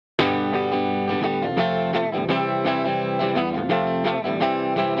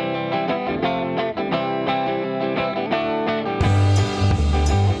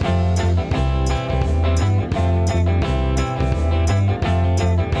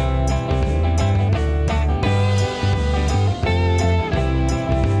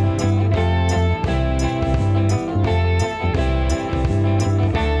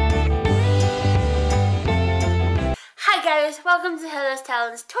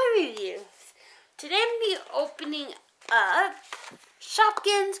Shopkins toy reviews. Today I'm going to be opening up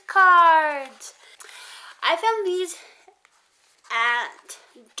Shopkins Cards. I found these at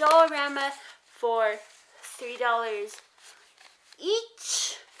Dollarama for $3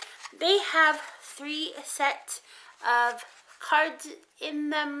 each. They have 3 sets of cards in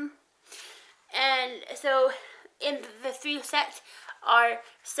them, and so in the 3 sets are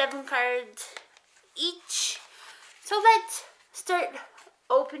 7 cards each. So let's start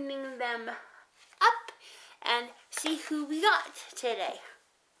opening them up and see who we got today.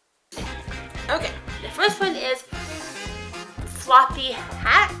 Okay, the first one is Floppy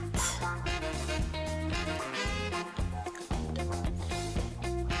Hat.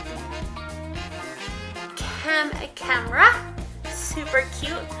 Camera, super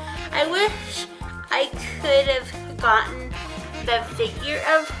cute. I wish I could have gotten the figure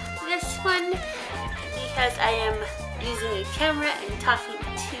of this one because I am using a camera and talking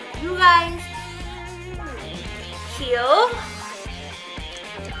to you guys. Heel.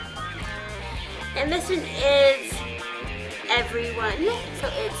 And this one is everyone. So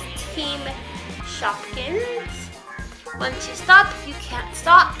it's Team Shopkins. Once you stop, you can't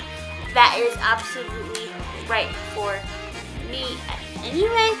stop. That is absolutely right for me.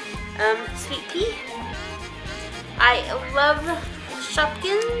 Anyway, Sweet Pea. I love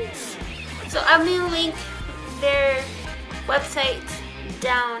Shopkins. So I'm going to link their website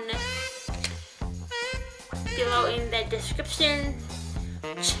down below in the description.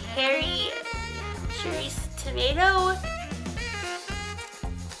 Cherry tomato.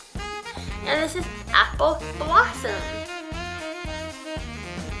 And this is Apple Blossom.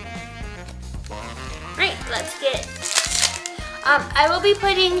 Right, let's get it. I will be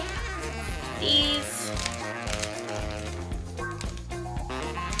putting these.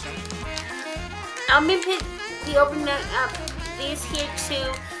 I'll be opening up these here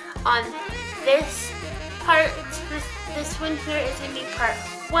too on this part. This one here is going to be part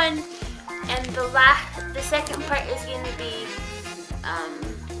 1, and the second part is going to be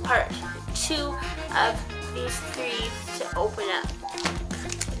part 2 of these 3 to open up.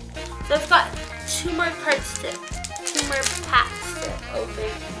 So I've got 2 more packs to open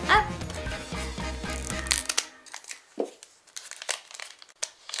up.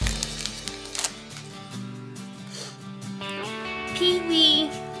 Pee-wee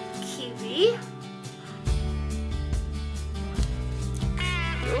kiwi.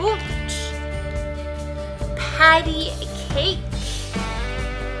 Fruit. Patty cake.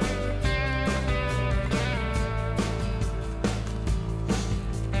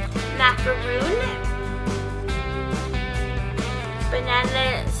 Macaroon. Banana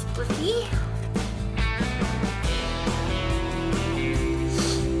spliffy.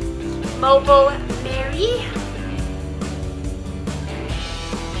 Mobile Mary.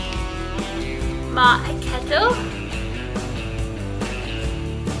 Ma Keto.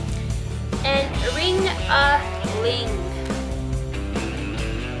 And Ring a Ling.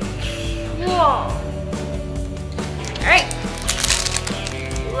 Whoa. Alright.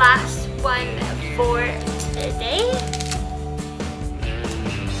 Last one for today.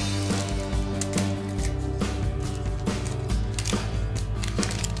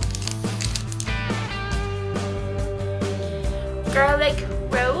 Garlic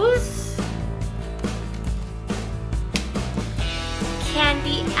rose.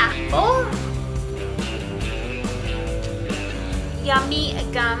 Candy apple. Yummy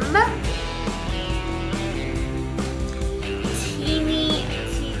gum. Teeny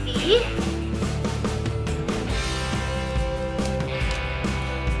TV.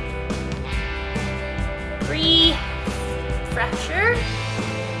 Refresher.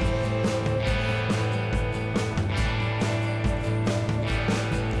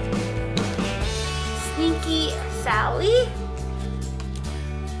 Sneaky Sally.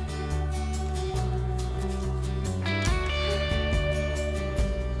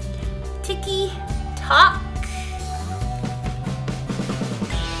 Tiki Talk.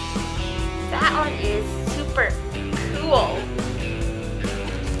 That one is super cool.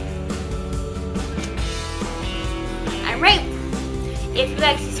 Alright, if you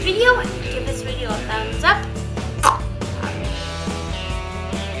like this video, give this video a thumbs up.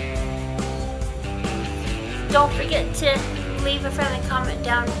 Don't forget to leave a friendly comment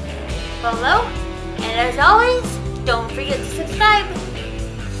down below. And as always, don't forget to subscribe.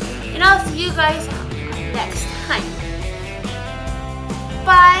 And I'll see you guys next time.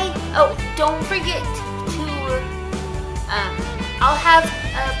 Bye. Oh, don't forget to, I'll have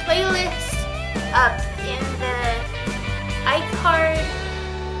a playlist up in the iCard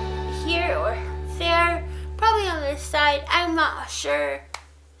here or there, probably on this side, I'm not sure.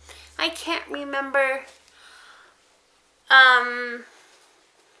 I can't remember.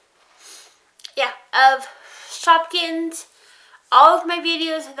 Yeah, of Shopkins. All of my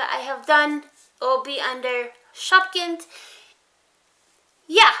videos that I have done will be under Shopkins.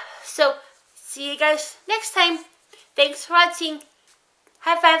 Yeah, so see you guys next time. Thanks for watching.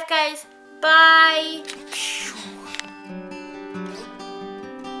 High five, guys. Bye.